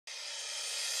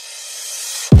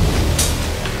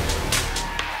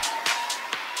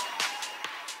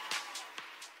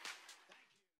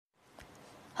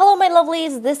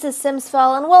lovelies, this is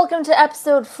SimsFell, and welcome to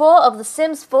episode 4 of The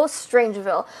Sims 4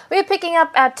 StrangerVille. We're picking up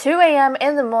at 2 a.m.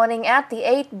 in the morning at the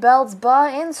 8 Bells Bar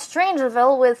in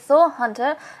StrangerVille with Thor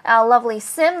Hunter, our lovely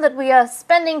sim that we are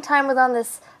spending time with on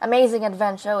this amazing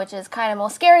adventure, which is kind of more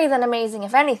scary than amazing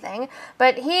if anything,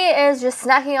 but he is just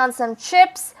snacking on some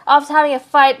chips after having a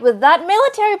fight with that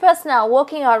military personnel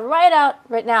walking out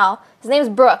right now. His name's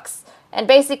Brooks, and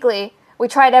basically, we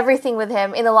tried everything with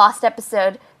him in the last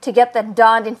episode to get that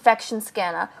darned infection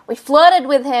scanner. We flirted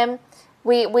with him,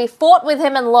 we fought with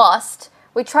him and lost,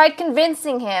 we tried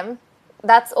convincing him,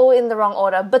 that's all in the wrong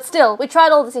order, but still, we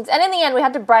tried all these things, and in the end, we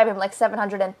had to bribe him like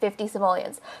 750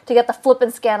 simoleons to get the flippin'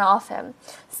 scanner off him.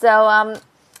 So,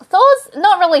 Thor's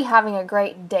not really having a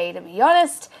great day, to be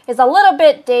honest. He's a little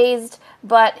bit dazed,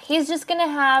 but he's just gonna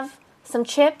have some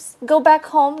chips, go back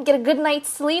home, get a good night's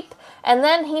sleep, and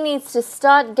then he needs to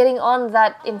start getting on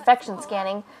that infection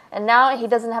scanning, and now he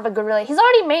doesn't have a good relationship. He's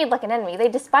already made like an enemy. They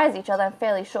despise each other, I'm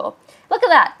fairly sure. Look at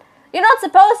that. You're not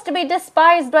supposed to be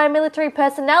despised by military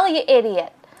personnel, you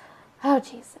idiot. Oh,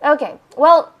 jeez. Okay,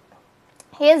 well,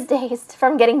 he is dazed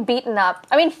from getting beaten up.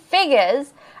 I mean,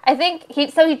 figures. I think he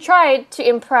tried to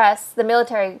impress the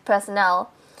military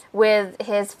personnel with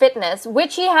his fitness,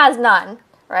 which he has none,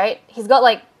 right? He's got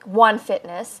like 1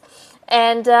 fitness,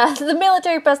 and the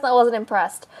military personnel wasn't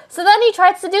impressed. So then he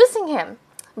tried seducing him,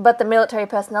 but the military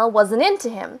personnel wasn't into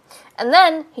him. And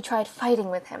then he tried fighting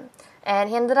with him, and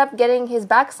he ended up getting his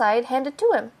backside handed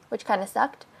to him, which kind of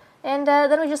sucked. And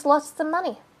then we just lost some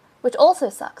money, which also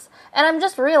sucks. And I'm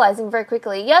just realizing very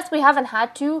quickly, yes, we haven't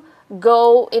had to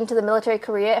go into the military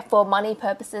career for money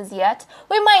purposes yet.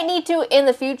 We might need to in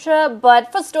the future,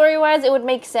 but for story-wise, it would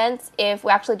make sense if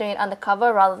we're actually doing it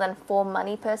undercover rather than for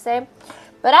money per se.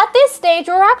 But at this stage,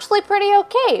 we're actually pretty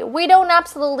okay. We don't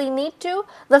absolutely need to.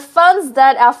 The funds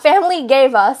that our family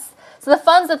gave us, so the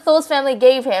funds that Thor's family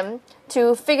gave him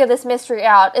to figure this mystery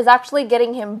out, is actually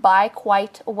getting him by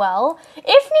quite well.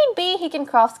 If need be, he can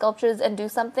craft sculptures and do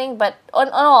something, but in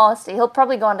all honesty, he'll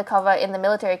probably go undercover in the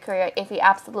military career if he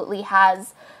absolutely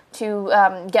has to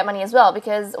get money as well.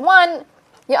 Because, 1,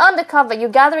 you're undercover, you're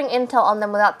gathering intel on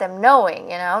them without them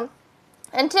knowing, you know?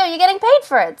 And 2, you're getting paid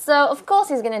for it. So, of course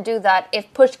he's going to do that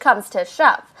if push comes to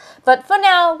shove. But for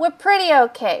now, we're pretty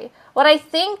okay. What I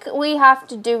think we have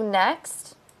to do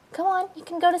next... Come on, you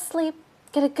can go to sleep.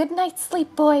 Get a good night's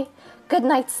sleep, boy. Good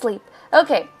night's sleep.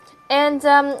 Okay, and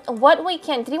what we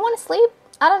can... Did he want to sleep?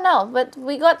 I don't know, but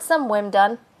we got some whim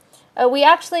done. We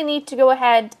actually need to go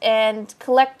ahead and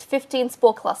collect 15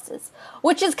 spore clusters,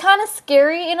 which is kind of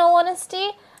scary, in all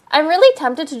honesty. I'm really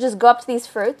tempted to just go up to these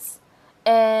fruits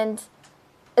and...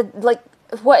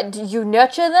 what, you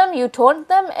nurture them, you taunt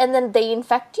them, and then they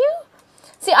infect you?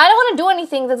 See, I don't want to do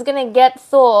anything that's going to get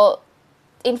Thor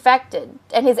infected,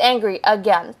 and he's angry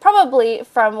again. Probably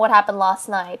from what happened last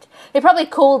night. He probably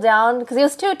cooled down, because he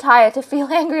was too tired to feel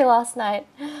angry last night.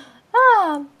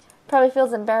 Probably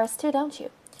feels embarrassed too, don't you?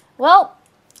 Well,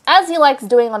 as he likes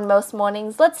doing on most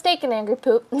mornings, let's take an angry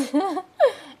poop.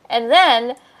 And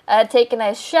then... take a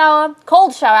nice shower,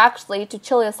 cold shower actually, to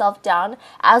chill yourself down.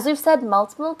 As we've said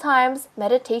multiple times,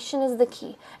 meditation is the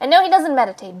key. And no, he doesn't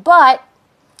meditate, but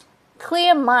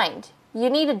clear mind. You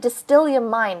need to distill your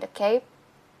mind, okay?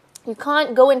 You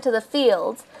can't go into the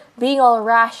field being all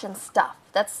rash and stuff.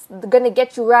 That's going to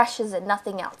get you rashes and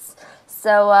nothing else.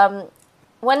 So,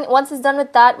 once he's done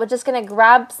with that, we're just going to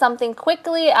grab something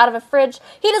quickly out of a fridge.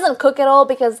 He doesn't cook at all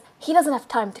because he doesn't have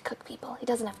time to cook, people. He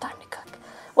doesn't have time to cook.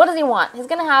 What does he want? He's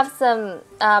going to have some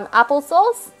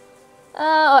applesauce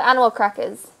or animal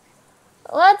crackers.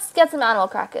 Let's get some animal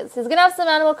crackers. He's going to have some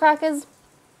animal crackers,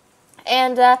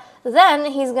 and then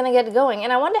he's going to get going.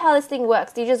 And I wonder how this thing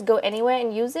works. Do you just go anywhere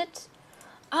and use it?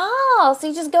 Oh, so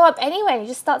you just go up anywhere and you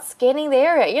just start scanning the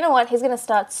area. You know what? He's going to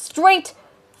start straight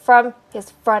from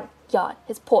his front yard,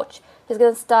 his porch. He's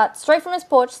going to start straight from his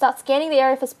porch, start scanning the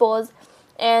area for spores,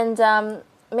 and...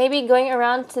 maybe going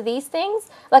around to these things.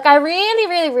 Like, I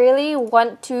really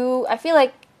want to... I feel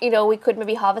like, you know, we could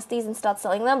maybe harvest these and start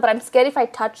selling them, but I'm scared if I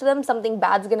touch them, something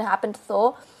bad's gonna happen to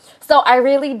Thor. So I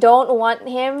really don't want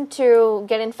him to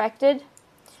get infected.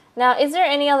 Now, is there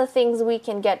any other things we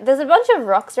can get? There's a bunch of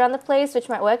rocks around the place, which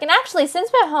might work. And actually,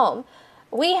 since we're home,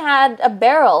 we had a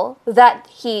barrel that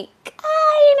he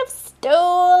kind of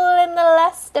stole in the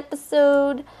last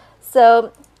episode.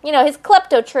 So, you know, his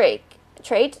klepto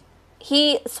trait,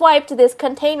 he swiped this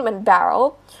containment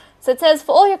barrel. So it says,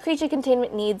 for all your creature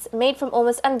containment needs, made from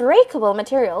almost unbreakable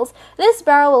materials, this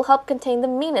barrel will help contain the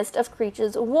meanest of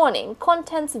creatures. Warning,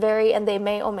 contents vary and they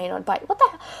may or may not bite. What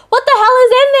the hell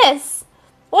is in this?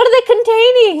 What are they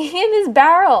containing in this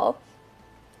barrel?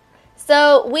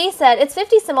 So we said, it's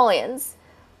 50 simoleons.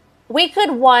 we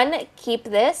could, one, keep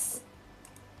this,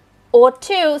 or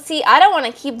two, see, I don't want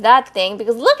to keep that thing,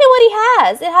 because look at what he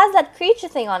has. It has that creature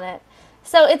thing on it.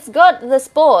 So it's got the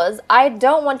spores. I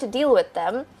don't want to deal with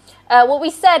them. What we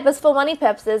said was for money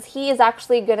purposes, he is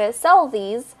actually going to sell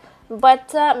these,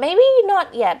 but maybe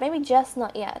not yet. Maybe just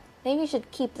not yet. Maybe he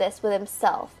should keep this with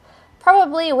himself.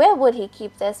 Probably, where would he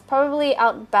keep this? Probably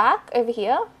out back over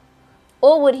here?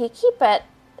 Or would he keep it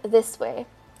this way?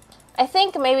 I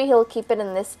think maybe he'll keep it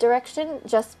in this direction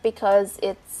just because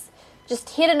it's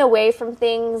just hidden away from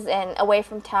things and away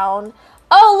from town.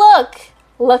 Oh, look!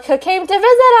 Look who came to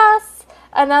visit us!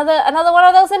 Another one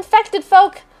of those infected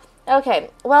folk. Okay,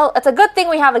 well, it's a good thing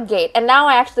we have a gate, and now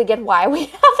I actually get why we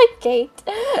have a gate.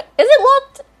 Is it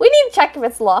locked? We need to check if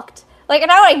it's locked. Like,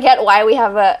 now I get why we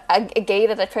have a gate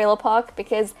at a trailer park,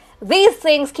 because these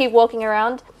things keep walking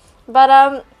around.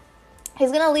 But,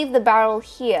 he's gonna leave the barrel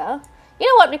here. You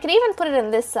know what, we could even put it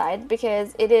in this side,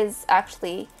 because it is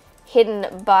actually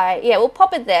hidden by... Yeah, we'll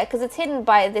pop it there, because it's hidden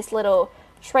by this little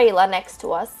trailer next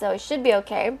to us, so it should be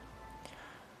okay.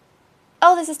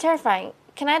 Oh, this is terrifying.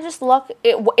 Can I just lock...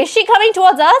 Is she coming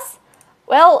towards us?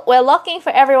 Well, we're locking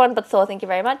for everyone but Thor, thank you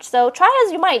very much. So try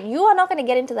as you might, you are not going to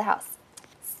get into the house.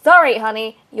 Sorry,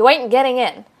 honey, you ain't getting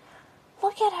in.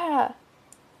 Look at her.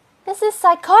 This is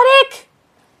psychotic.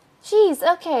 Jeez,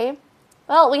 okay.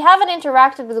 Well, we haven't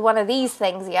interacted with one of these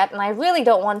things yet, and I really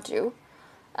don't want to.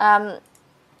 Isn't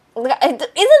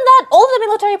that all the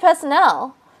military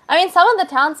personnel? I mean, some of the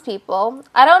townspeople,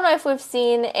 I don't know if we've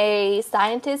seen a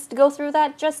scientist go through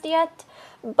that just yet,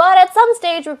 but at some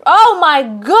stage, oh my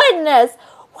goodness!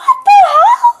 What the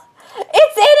hell?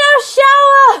 It's in our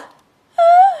shower!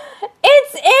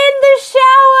 It's in the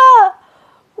shower!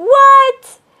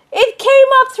 What? It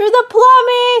came up through the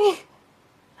plumbing!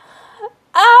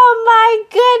 Oh my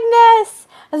goodness!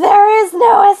 There is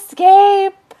no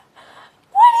escape!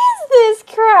 What is this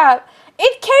crap?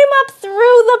 It came up through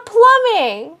the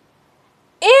plumbing!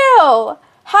 Ew!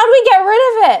 How do we get rid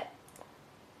of it?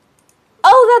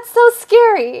 Oh, that's so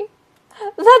scary.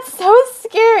 That's so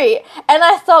scary. And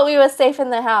I thought we were safe in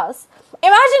the house.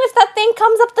 Imagine if that thing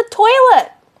comes up the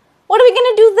toilet. What are we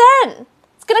gonna do then?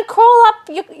 It's gonna crawl up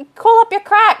your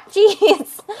crack.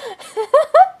 Jeez.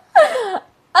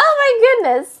 Oh my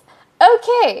goodness.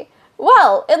 Okay.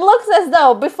 Well, it looks as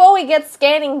though before we get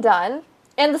scanning done,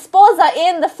 and the spores are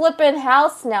in the flippin'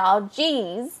 house now.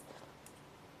 Jeez.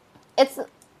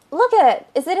 Look at it.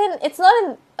 Is it in, it's not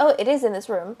in, oh, it is in this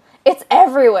room. It's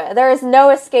everywhere. There is no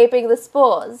escaping the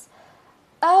spores.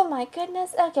 Oh my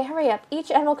goodness. Okay, hurry up. Each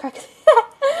animal cracks.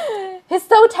 He's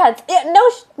so tense. Yeah,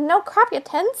 no crap, you're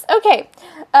tense? Okay.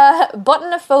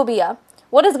 Botanophobia.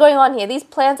 What is going on here? These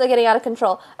plants are getting out of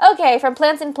control. Okay, from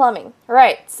plants and plumbing.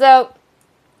 Right, so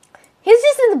he's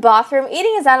just in the bathroom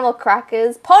eating his animal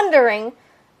crackers, pondering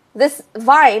this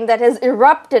vine that has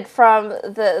erupted from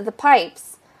the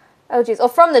pipes. Oh, jeez. Or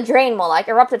from the drain, more like.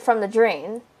 Erupted from the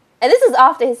drain. And this is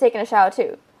after he's taken a shower,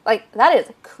 too. Like, that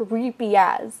is creepy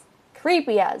as.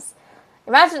 Creepy as.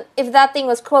 Imagine if that thing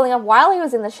was crawling up while he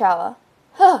was in the shower.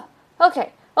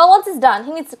 Okay. Well, once it's done,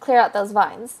 he needs to clear out those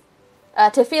vines.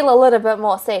 To feel a little bit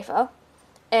more safer.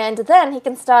 And then he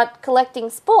can start collecting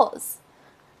spores.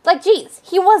 Like, geez,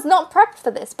 he was not prepped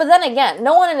for this. But then again,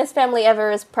 no one in his family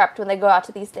ever is prepped when they go out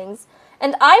to these things.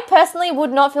 And I personally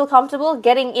would not feel comfortable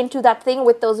getting into that thing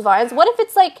with those vines. What if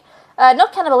it's like,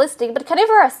 not cannibalistic, but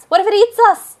carnivorous? What if it eats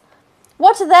us?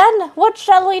 What then? What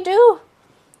shall we do?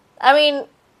 I mean,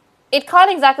 it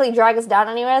can't exactly drag us down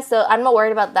anywhere, so I'm not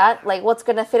worried about that. Like, what's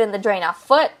going to fit in the drain? Our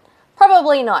foot?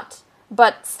 Probably not.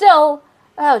 But still,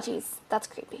 oh jeez, that's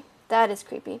creepy. That is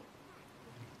creepy.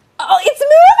 Oh, it's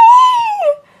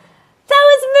moving! That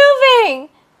was moving!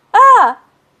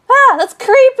 That's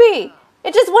creepy!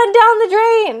 It just went down the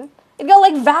drain. It got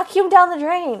like vacuum down the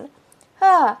drain.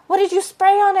 What did you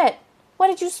spray on it? What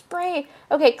did you spray?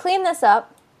 Okay, clean this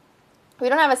up. We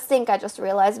don't have a sink, I just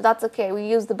realized, but that's okay. We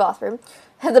use the bathroom.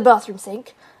 The bathroom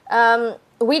sink.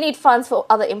 We need funds for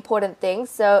other important things,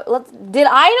 so did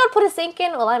I not put a sink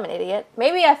in? Well, I'm an idiot.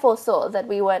 Maybe I foresaw that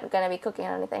we weren't going to be cooking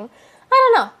or anything.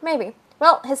 I don't know, maybe.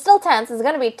 Well, he's still tense. He's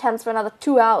going to be tense for another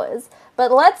 2 hours.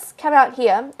 But let's come out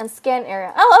here and scan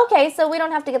area. Oh, okay, so we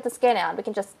don't have to get the scan out. We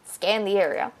can just scan the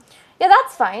area. Yeah,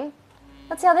 that's fine.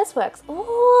 Let's see how this works.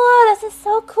 Ooh, this is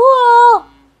so cool.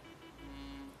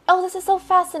 Oh, this is so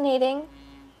fascinating.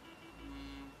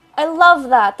 I love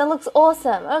that. That looks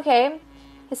awesome. Okay.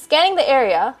 He's scanning the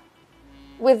area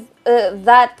with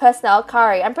that personnel,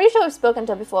 Kari. I'm pretty sure we've spoken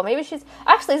to her before. Maybe she's...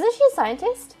 Actually, isn't she a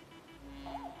scientist?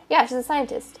 Yeah, she's a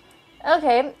scientist.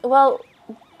 Okay, well,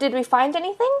 did we find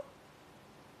anything?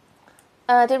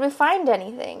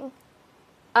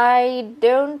 I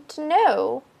don't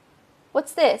know.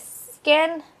 What's this?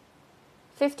 Scan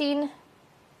 15.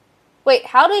 Wait,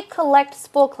 how do we collect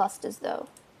spore clusters, though?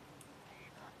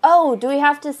 Oh, do we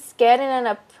have to scan in an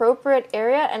appropriate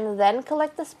area and then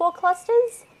collect the spore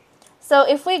clusters? So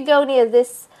if we go near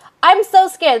this... I'm so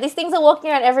scared. These things are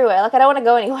walking around everywhere. Like, I don't want to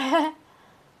go anywhere.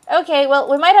 Okay, well,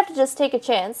 we might have to just take a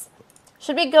chance.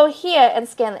 Should we go here and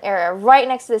scan the area right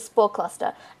next to this spore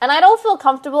cluster? And I don't feel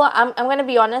comfortable. I'm going to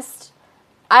be honest.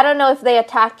 I don't know if they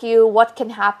attack you, what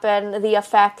can happen, the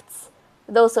effects,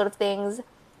 those sort of things.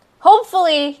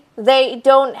 Hopefully, they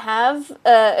don't have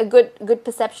a good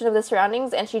perception of the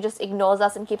surroundings and she just ignores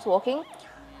us and keeps walking.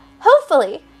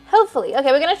 Hopefully.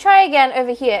 Okay, we're going to try again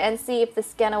over here and see if the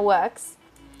scanner works.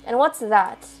 And what's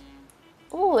that?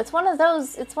 Ooh, it's one of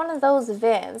those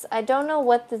vans. I don't know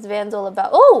what this van's all about.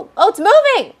 Oh, it's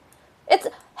moving! It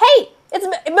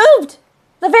moved!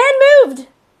 The van moved!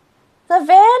 The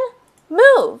van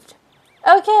moved!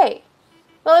 Okay.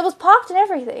 Well, it was parked and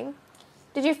everything.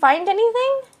 Did you find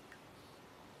anything?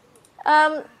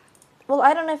 Well,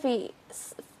 I don't know if he...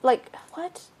 Like,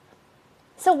 what?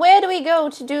 So where do we go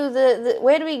to do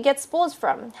where do we get spores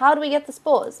from? How do we get the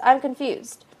spores? I'm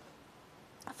confused.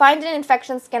 Find an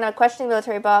infection scanner, questioning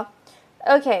military bar.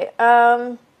 Okay,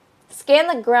 scan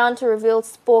the ground to reveal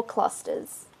spore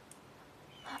clusters.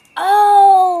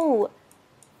 Oh!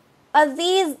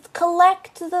 These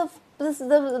collect the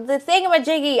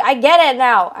thingamajiggy. I get it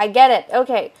now. I get it.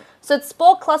 Okay, so it's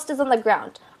spore clusters on the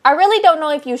ground. I really don't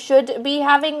know if you should be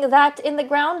having that in the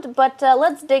ground, but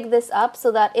let's dig this up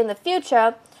so that in the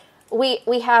future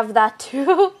we have that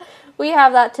too. We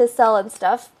have that to sell and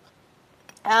stuff.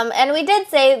 And we did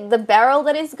say the barrel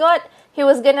that he's got, he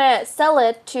was gonna sell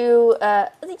it to, on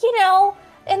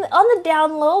the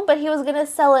down low, but he was gonna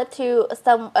sell it to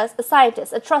a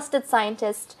scientist, a trusted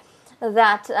scientist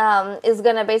that is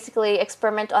gonna basically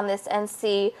experiment on this and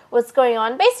see what's going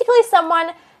on. Basically,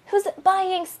 someone who's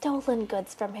buying stolen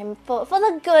goods from him for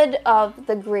the good of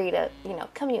the greater,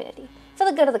 community, for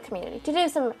the good of the community, to do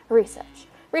some research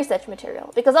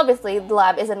material, because obviously the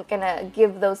lab isn't gonna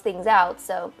give those things out,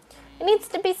 so it needs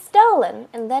to be stolen,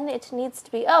 and then it needs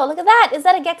to be... Oh, look at that! Is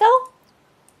that a gecko?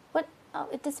 What? Oh,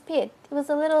 it disappeared. It was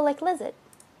a little, lizard.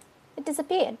 It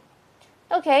disappeared.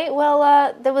 Okay,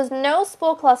 well, there was no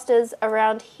spore clusters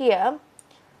around here.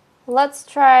 Let's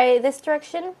try this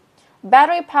direction.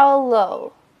 Battery power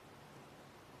low.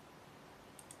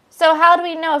 So how do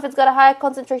we know if it's got a higher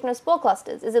concentration of spore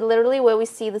clusters? Is it literally where we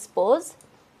see the spores?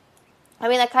 I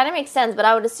mean, that kind of makes sense, but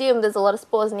I would assume there's a lot of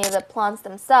spores near the plants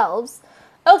themselves.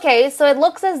 Okay, so it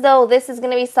looks as though this is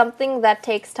going to be something that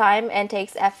takes time and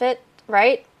takes effort,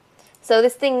 right? So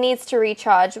this thing needs to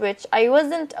recharge, which I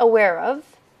wasn't aware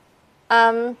of.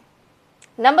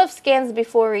 Number of scans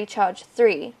before recharge,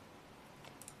 3.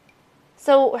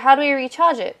 So how do we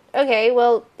recharge it? Okay,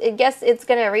 well, I guess it's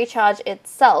going to recharge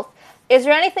itself. Is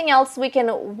there anything else we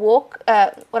can work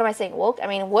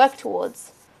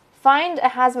towards? Find a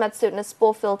hazmat suit and a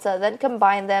spore filter, then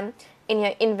combine them in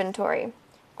your inventory.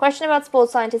 Question about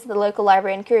sports scientists at the local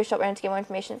library and curious shop owner to get more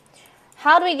information.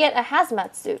 How do we get a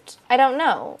hazmat suit? I don't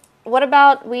know. What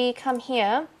about we come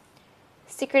here?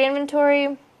 Secret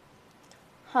inventory?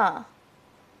 Huh.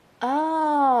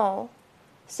 Oh.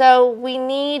 So we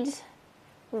need...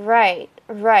 Right.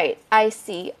 I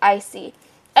see.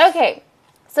 Okay.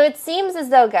 So it seems as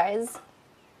though, guys...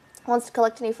 Wants to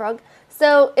collect a new frog.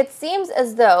 So it seems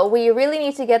as though we really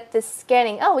need to get this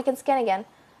scanning... Oh, we can scan again.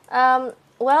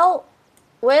 Well...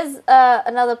 Where's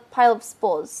another pile of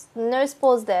spores? No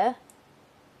spores there.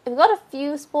 We've got a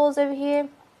few spores over here.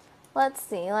 Let's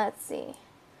see.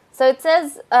 So it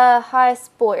says high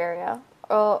spore area,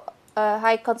 or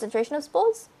high concentration of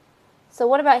spores. So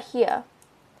what about here?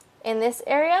 In this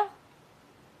area?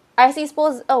 I see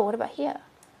spores. Oh, what about here?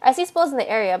 I see spores in the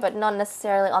area, but not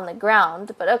necessarily on the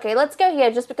ground. But okay, let's go here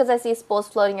just because I see spores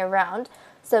floating around.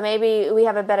 So maybe we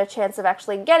have a better chance of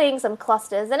actually getting some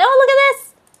clusters. And oh, look at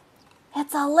this!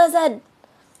 It's a lizard!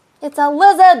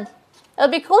 It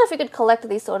would be cool if we could collect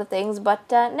these sort of things,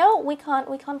 but no, we can't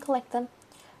collect them.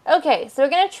 Okay, so we're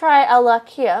going to try our luck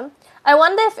here. I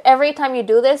wonder if every time you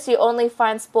do this, you only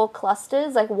find spore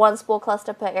clusters, like one spore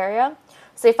cluster per area.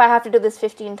 So if I have to do this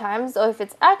 15 times, or if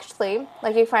it's actually,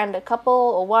 like you find a couple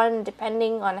or one,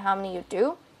 depending on how many you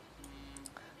do.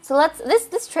 So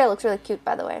this trail looks really cute,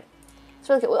 by the way. It's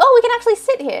really cute. Oh, we can actually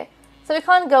sit here. So we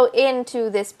can't go into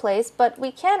this place, but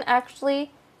we can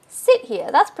actually sit here.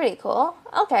 That's pretty cool.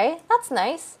 Okay, that's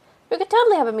nice. We could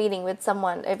totally have a meeting with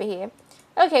someone over here.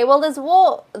 Okay, well, there's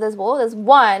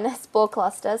one spore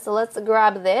cluster, so let's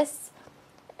grab this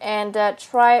and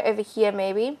try over here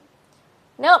maybe.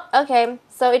 Nope, okay.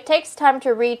 So it takes time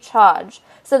to recharge.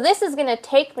 So this is going to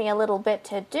take me a little bit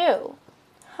to do.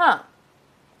 Huh.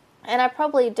 And I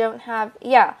probably don't have...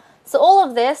 Yeah. So all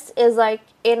of this is like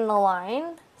in the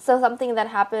line. So something that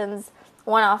happens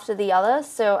one after the other.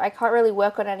 So I can't really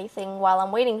work on anything while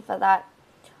I'm waiting for that.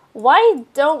 Why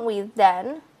don't we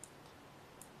then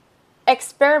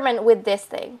experiment with this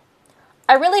thing?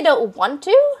 I really don't want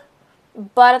to,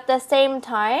 but at the same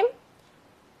time,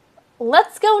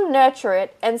 let's go nurture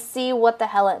it and see what the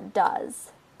hell it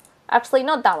does. Actually,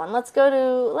 not that one. Let's go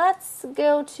to what's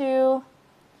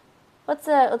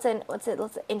an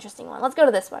interesting one. Let's go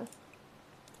to this one.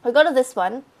 We'll go to this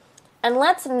one and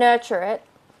let's nurture it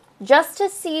just to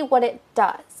see what it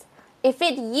does. If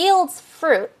it yields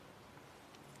fruit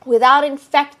without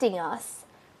infecting us,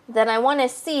 then I want to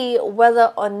see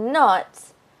whether or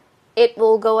not it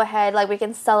will go ahead, like we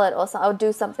can sell it or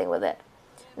do something with it.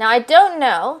 Now, I don't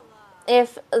know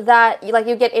if that, like,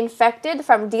 you get infected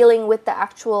from dealing with the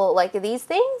actual, like, these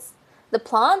things, the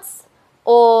plants,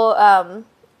 or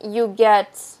you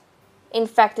get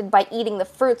infected by eating the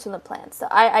fruits from the plants. So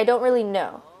I don't really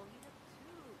know.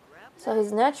 So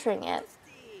he's nurturing it.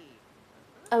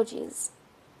 Oh, jeez.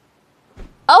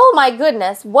 Oh, my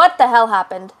goodness. What the hell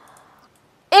happened?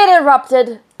 It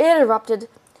erupted. It erupted.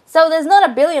 So there's not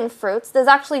a billion fruits. There's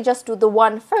actually just the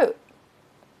one fruit.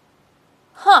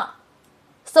 Huh.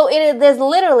 So there's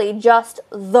literally just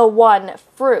the one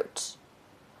fruit.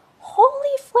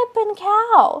 Holy flippin'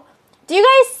 cow. Do you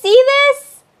guys see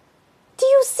this? Do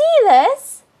you see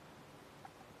this?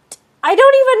 I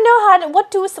don't even know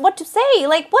what to say.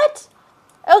 Like, what?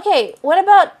 Okay, what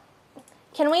about...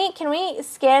 Can we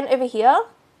scan over here?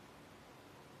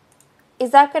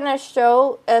 Is that going to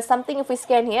show something if we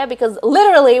scan here? Because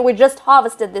literally, we just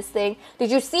harvested this thing.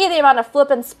 Did you see the amount of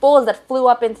flippin' spores that flew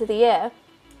up into the air?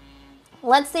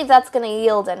 Let's see if that's going to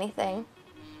yield anything.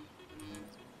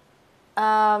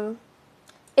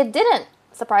 It didn't,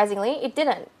 surprisingly. It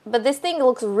didn't. But this thing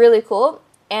looks really cool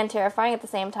and terrifying at the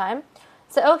same time.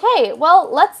 So, okay, well,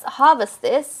 let's harvest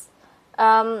this.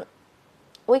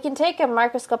 We can take a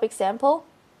microscopic sample.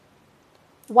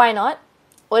 Why not?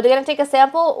 We're going to take a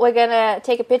sample. We're going to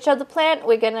take a picture of the plant.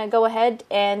 We're going to go ahead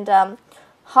and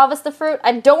harvest the fruit.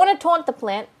 I don't want to taunt the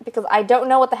plant because I don't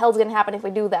know what the hell's going to happen if we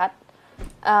do that.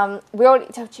 We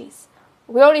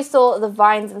already saw the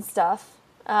vines and stuff.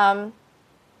 That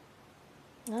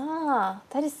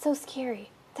is so scary.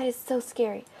 That is so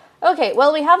scary. Okay,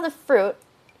 well, we have the fruit.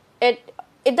 It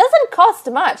doesn't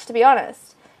cost much, to be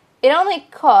honest. It only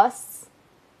costs...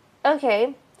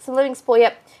 Okay, some living spore,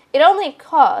 yep. It only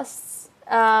costs,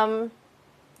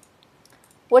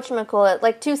 whatchamacallit,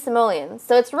 like 2 simoleons.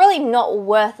 So it's really not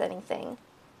worth anything.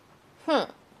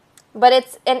 But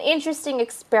it's an interesting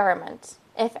experiment,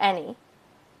 if any.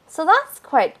 So that's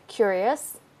quite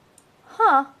curious.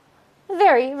 Huh.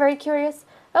 Very, very curious.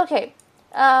 Okay.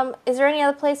 Is there any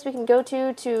other place we can go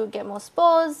to get more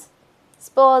spores?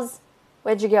 Spores?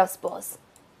 Where'd you go, spores?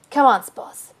 Come on,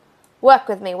 spores. Work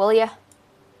with me, will ya?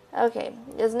 Okay.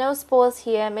 There's no spores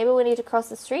here. Maybe we need to cross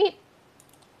the street?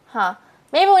 Huh.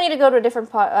 Maybe we need to go to a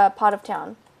different part of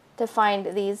town to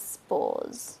find these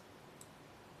spores.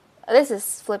 This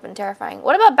is flippin' terrifying.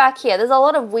 What about back here? There's a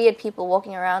lot of weird people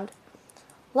walking around.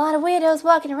 A lot of weirdos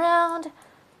walking around.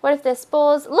 What if there's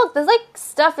spores? Look, there's like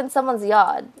stuff in someone's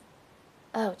yard.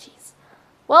 Oh, jeez.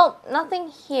 Well, nothing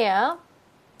here.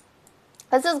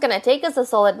 This is going to take us a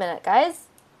solid minute, guys.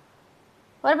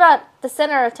 What about the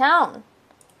center of town?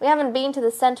 We haven't been to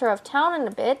the center of town in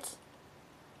a bit.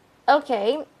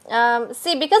 Okay.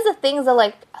 See, because the things are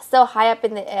like so high up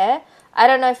in the air, I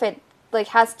don't know if it like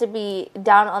has to be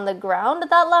down on the ground at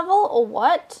that level or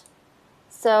what.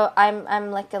 So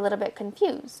I'm like a little bit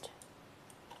confused.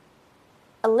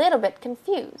 A little bit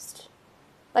confused.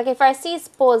 Like if I see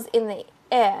spores in the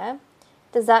air,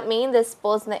 does that mean there's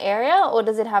spores in the area or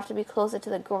does it have to be closer to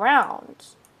the ground?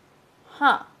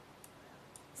 Huh.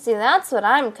 See, that's what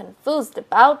I'm confused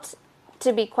about,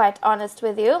 to be quite honest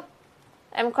with you.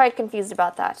 I'm quite confused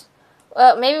about that.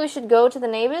 Maybe we should go to the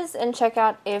neighbors and check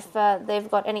out if they've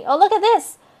got any... Oh, look at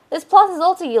this! This plant is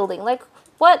also yielding. Like,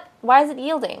 what? Why is it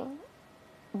yielding?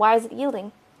 Why is it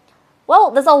yielding?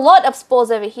 Well, there's a lot of spores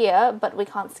over here, but we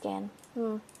can't scan.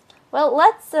 Well,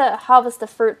 let's harvest the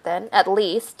fruit then, at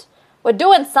least. We're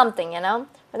doing something, you know?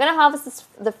 We're going to harvest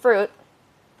the fruit.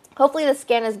 Hopefully the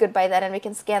scan is good by then and we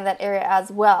can scan that area as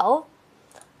well.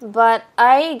 But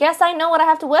I guess I know what I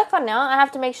have to work on now. I have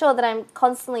to make sure that I'm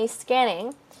constantly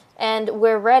scanning and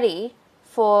we're ready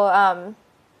for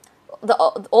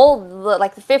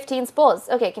the 15 spores.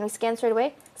 Okay, can we scan straight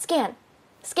away? Scan.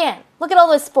 Scan. Look at all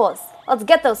those spores. Let's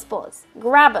get those spores.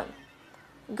 Grab them.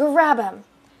 Grab them.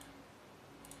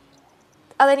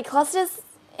 Are there any clusters?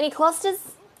 Any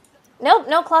clusters? Nope,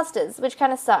 no clusters, which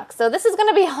kind of sucks. So this is going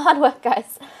to be hard work,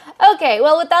 guys. Okay,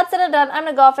 well, with that said and done, I'm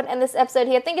going to go off and end this episode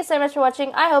here. Thank you so much for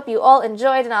watching. I hope you all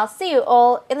enjoyed, and I'll see you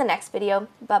all in the next video.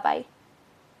 Bye-bye.